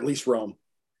at least Rome.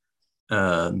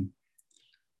 How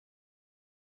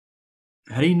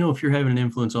do you know if you're having an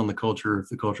influence on the culture, if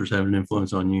the culture's having an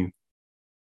influence on you?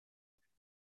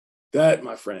 That,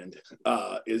 my friend,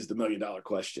 is the $1 million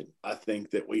question. I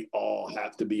think that we all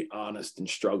have to be honest and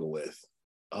struggle with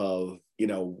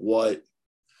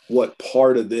what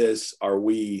part of this are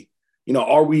we,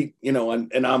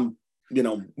 and I'm,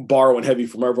 borrowing heavy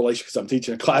from Revelation because I'm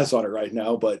teaching a class on it right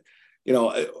now. But,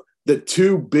 the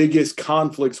two biggest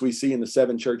conflicts we see in the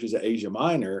 7 churches of Asia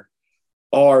Minor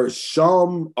are,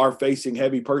 some are facing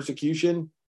heavy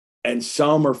persecution and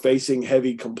some are facing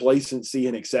heavy complacency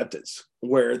and acceptance,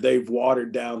 where they've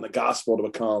watered down the gospel to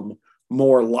become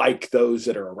more like those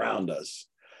that are around us.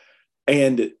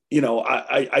 And,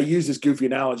 I use this goofy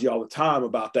analogy all the time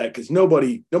about that, because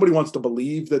nobody wants to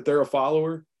believe that they're a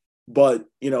follower. But,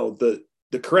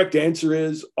 the correct answer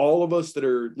is, all of us that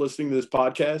are listening to this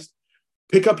podcast,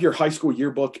 pick up your high school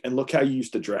yearbook and look how you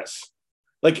used to dress.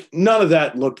 Like, none of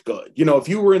that looked good. If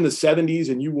you were in the 70s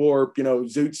and you wore,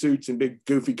 zoot suits and big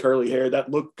goofy curly hair,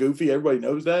 that looked goofy. Everybody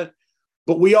knows that.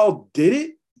 But we all did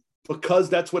it. because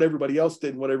that's what everybody else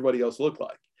did and what everybody else looked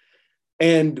like.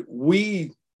 And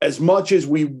we, as much as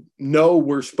we know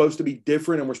we're supposed to be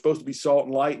different and we're supposed to be salt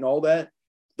and light and all that,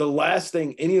 the last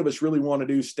thing any of us really want to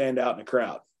do is stand out in a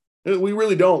crowd. We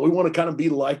really don't. We want to kind of be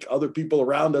like other people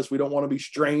around us. We don't want to be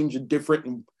strange and different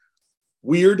and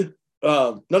weird.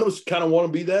 None of us kind of want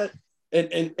to be that.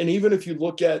 And even if you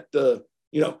look at the,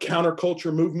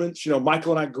 counterculture movements,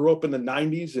 Michael and I grew up in the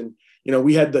 90s, and,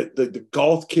 we had the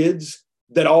golf kids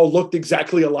that all looked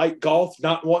exactly alike golf,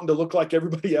 not wanting to look like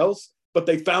everybody else, but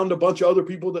they found a bunch of other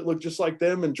people that looked just like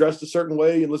them and dressed a certain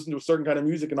way and listened to a certain kind of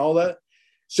music and all that.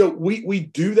 So we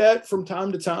do that from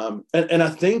time to time. And I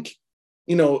think,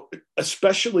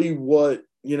 especially what,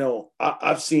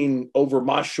 I've seen over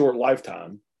my short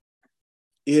lifetime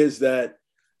is that,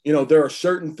 there are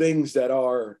certain things that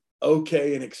are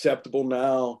okay and acceptable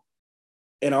now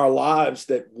in our lives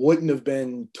that wouldn't have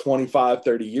been 25,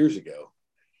 30 years ago.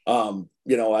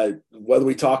 Whether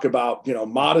we talk about,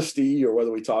 modesty, or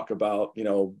whether we talk about,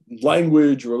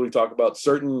 language, or whether we talk about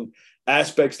certain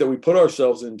aspects that we put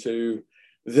ourselves into,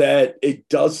 that it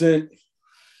doesn't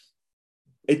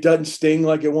sting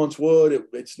like it once would.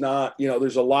 It's not,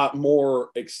 there's a lot more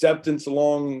acceptance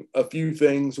along a few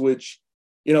things, which,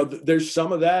 there's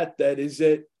some of that is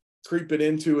it creeping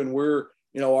into, and we're,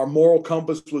 our moral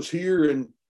compass was here and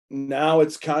now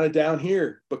it's kind of down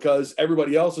here because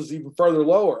everybody else is even further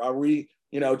lower. Are we,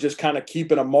 just kind of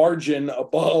keeping a margin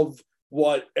above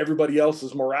what everybody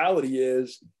else's morality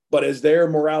is? But as their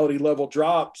morality level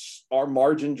drops, our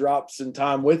margin drops in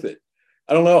time with it.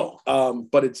 I don't know.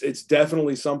 But it's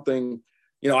definitely something,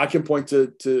 I can point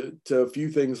to a few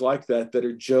things like that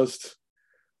are just,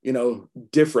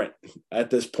 different at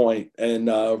this point. And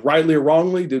rightly or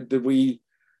wrongly, did we,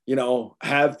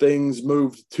 have things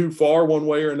moved too far one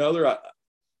way or another?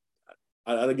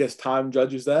 I guess time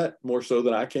judges that more so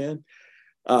than I can.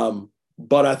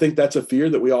 But I think that's a fear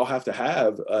that we all have to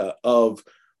have of,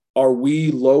 are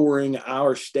we lowering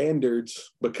our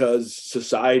standards because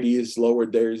society has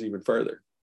lowered theirs even further?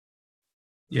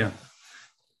 Yeah.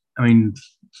 I mean,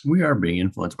 we are being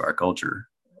influenced by our culture,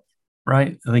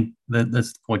 right? I think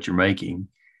that's the point you're making.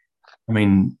 I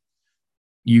mean,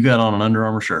 you got on an Under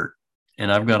Armour shirt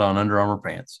and I've got on Under Armour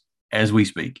pants as we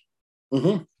speak.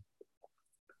 Mm-hmm.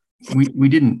 We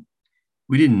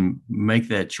didn't make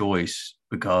that choice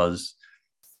because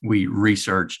we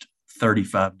researched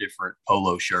 35 different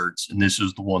polo shirts and this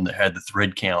was the one that had the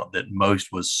thread count that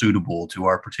most was suitable to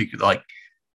our particular, like,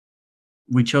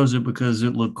 we chose it because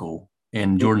it looked cool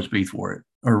and Jordan Spieth wore it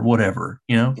or whatever,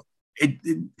 it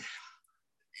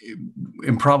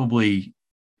and probably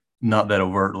not that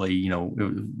overtly,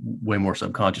 way more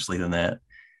subconsciously than that.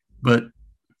 But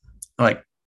like,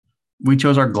 we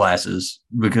chose our glasses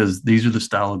because these are the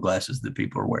style of glasses that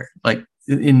people are wearing, like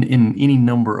in any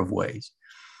number of ways.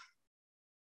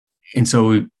 And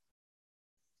so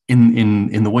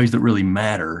in the ways that really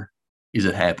matter, is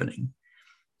it happening?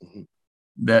 Mm-hmm.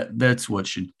 That's what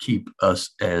should keep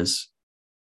us as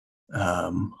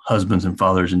husbands and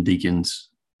fathers and deacons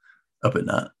up at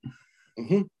night.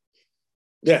 Mm-hmm.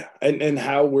 Yeah. And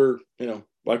how we're,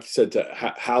 like you said, to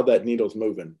how that needle's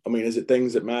moving. I mean, is it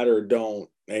things that matter or don't?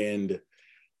 And,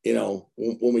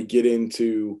 when we get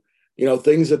into,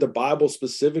 things that the Bible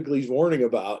specifically is warning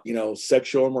about,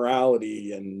 sexual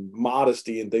immorality and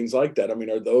modesty and things like that. I mean,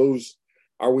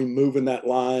 are we moving that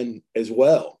line as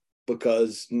well?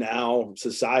 Because now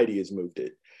society has moved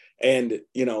it. And,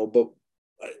 but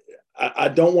I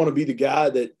don't want to be the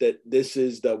guy that this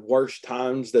is the worst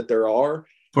times that there are. Of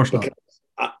course not.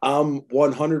 I'm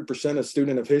 100% a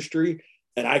student of history,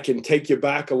 and I can take you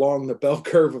back along the bell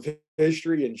curve of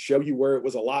history and show you where it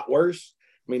was a lot worse.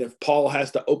 I mean, if Paul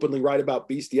has to openly write about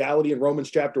bestiality in Romans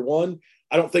chapter 1,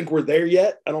 I don't think we're there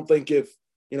yet. I don't think if,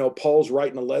 Paul's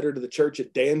writing a letter to the church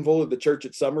at Danville or the church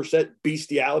at Somerset,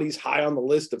 bestiality is high on the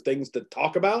list of things to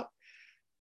talk about,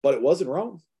 but it wasn't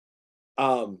wrong.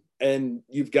 And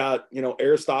you've got,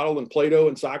 Aristotle and Plato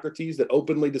and Socrates that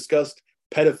openly discussed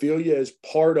pedophilia as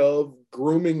part of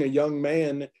grooming a young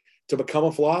man to become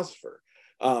a philosopher.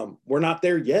 We're not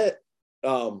there yet.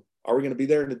 Are we going to be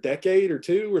there in a decade or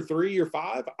 2 or 3 or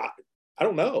 5? I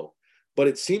don't know. But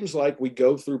it seems like we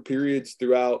go through periods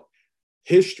throughout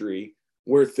history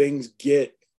where things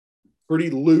get pretty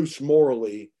loose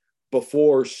morally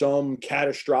before some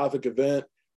catastrophic event,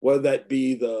 whether that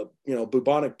be the,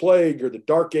 bubonic plague or the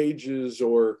Dark Ages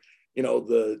or,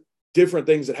 the different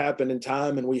things that happen in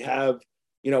time. And we have,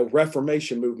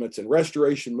 Reformation movements and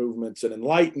restoration movements and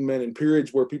enlightenment and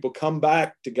periods where people come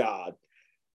back to God.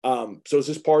 So is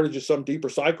this part of just some deeper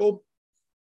cycle?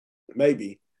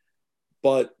 Maybe.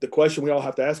 But the question we all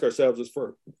have to ask ourselves is,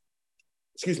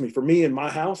 for me in my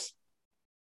house,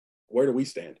 where do we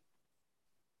stand?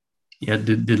 Yeah,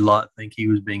 did Lot think he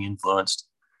was being influenced?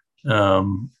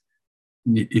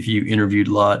 If you interviewed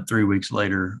Lot 3 weeks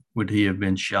later, would he have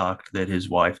been shocked that his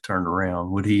wife turned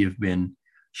around? Would he have been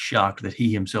shocked that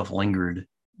he himself lingered?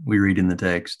 We read in the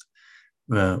text.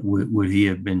 Would he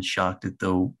have been shocked at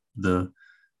the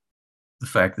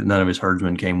fact that none of his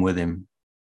herdsmen came with him,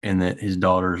 and that his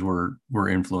daughters were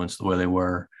influenced the way they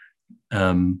were?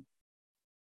 And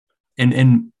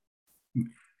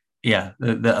yeah,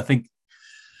 I think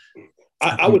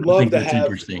I would love to that's have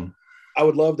interesting. I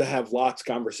would love to have Lot's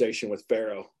conversation with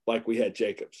Pharaoh like we had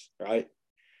Jacob's, right?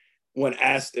 When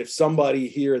asked, if somebody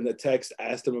here in the text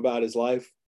asked him about his life,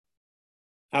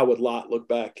 how would Lot look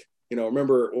back?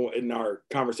 Remember in our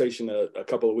conversation a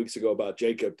couple of weeks ago about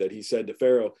Jacob that he said to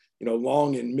Pharaoh,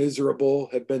 long and miserable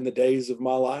have been the days of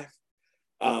my life.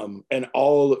 And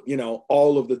all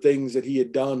of the things that he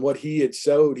had done, what he had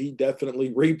sowed, he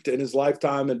definitely reaped in his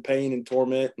lifetime in pain and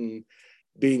torment and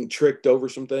being tricked over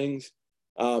some things.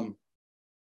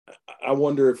 I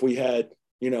wonder if we had,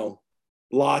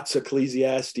 Lot's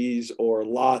Ecclesiastes or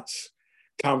Lot's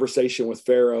conversation with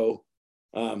Pharaoh,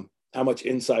 how much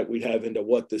insight we'd have into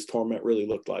what this torment really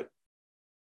looked like.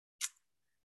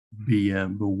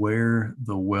 Beware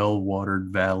the well-watered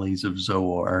valleys of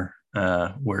Zoar,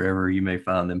 wherever you may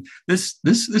find them. This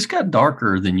got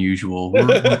darker than usual.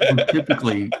 We're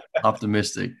typically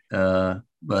optimistic,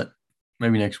 but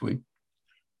maybe next week.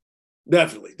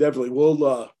 Definitely.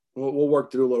 We'll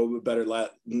work through a little bit better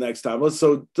next time. Let's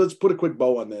put a quick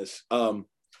bow on this.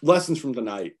 Lessons from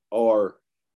tonight are,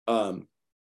 to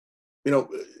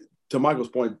Michael's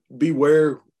point,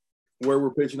 beware where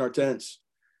we're pitching our tents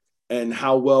and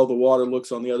how well the water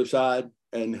looks on the other side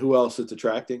and who else it's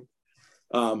attracting.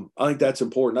 I think that's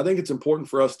important. I think it's important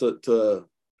for us to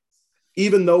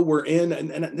even though we're in,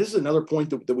 and this is another point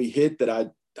that we hit that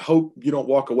I hope you don't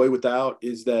walk away without,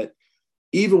 is that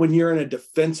even when you're in a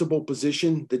defensible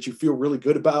position that you feel really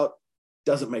good about,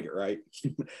 doesn't make it right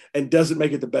and doesn't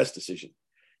make it the best decision.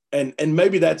 And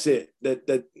maybe that's it,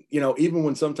 that even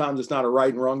when sometimes it's not a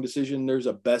right and wrong decision, there's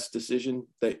a best decision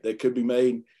that could be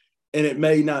made. And it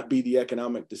may not be the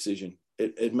economic decision.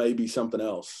 It may be something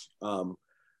else.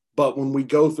 But when we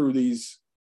go through these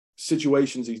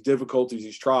situations, these difficulties,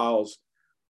 these trials,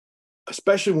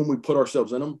 especially when we put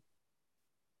ourselves in them,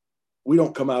 we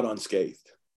don't come out unscathed.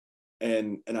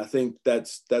 And I think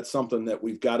that's something that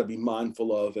we've got to be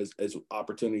mindful of as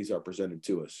opportunities are presented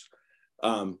to us.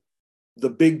 The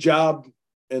big job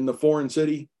in the foreign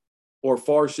city or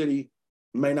far city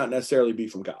may not necessarily be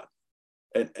from God.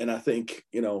 And I think,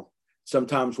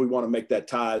 sometimes we want to make that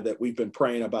tie that we've been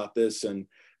praying about this and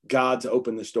God's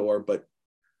opened this door, but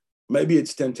maybe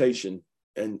it's temptation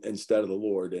instead of the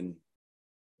Lord. And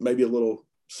maybe a little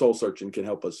soul searching can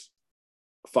help us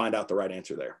find out the right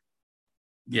answer there.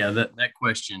 Yeah, that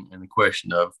question and the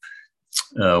question of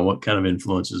what kind of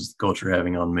influence is the culture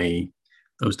having on me,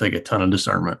 those take a ton of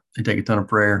discernment. They take a ton of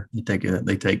prayer. They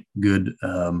take good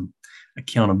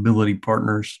accountability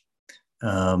partners.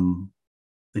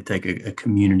 They take a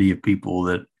community of people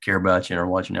that care about you and are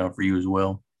watching out for you as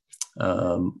well.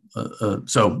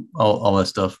 So all that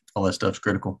stuff's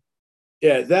critical.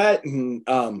 Yeah, that and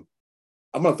I'm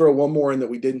going to throw one more in that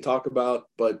we didn't talk about,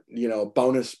 but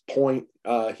bonus point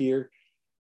here.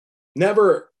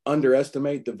 Never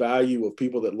underestimate the value of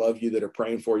people that love you, that are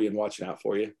praying for you and watching out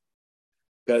for you.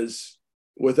 Because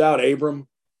without Abram,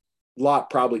 Lot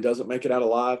probably doesn't make it out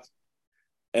alive.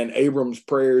 And Abram's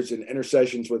prayers and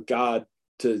intercessions with God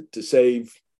to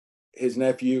save his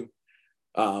nephew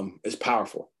is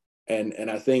powerful.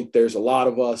 And I think there's a lot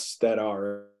of us that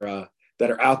are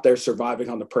out there surviving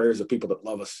on the prayers of people that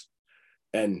love us.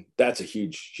 And that's a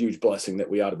huge, huge blessing that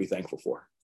we ought to be thankful for.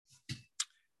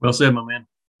 Well said, my man.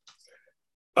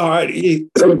 All right.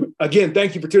 Again,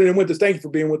 thank you for tuning in with us. Thank you for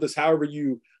being with us, however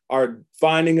you are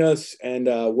finding us and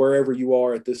wherever you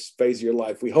are at this phase of your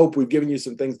life. We hope we've given you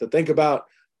some things to think about.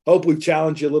 Hope we've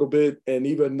challenged you a little bit. And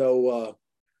even though a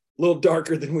little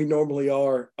darker than we normally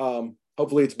are,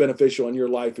 hopefully it's beneficial in your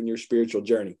life and your spiritual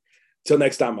journey. Till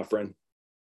next time, my friend.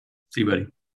 See you, buddy.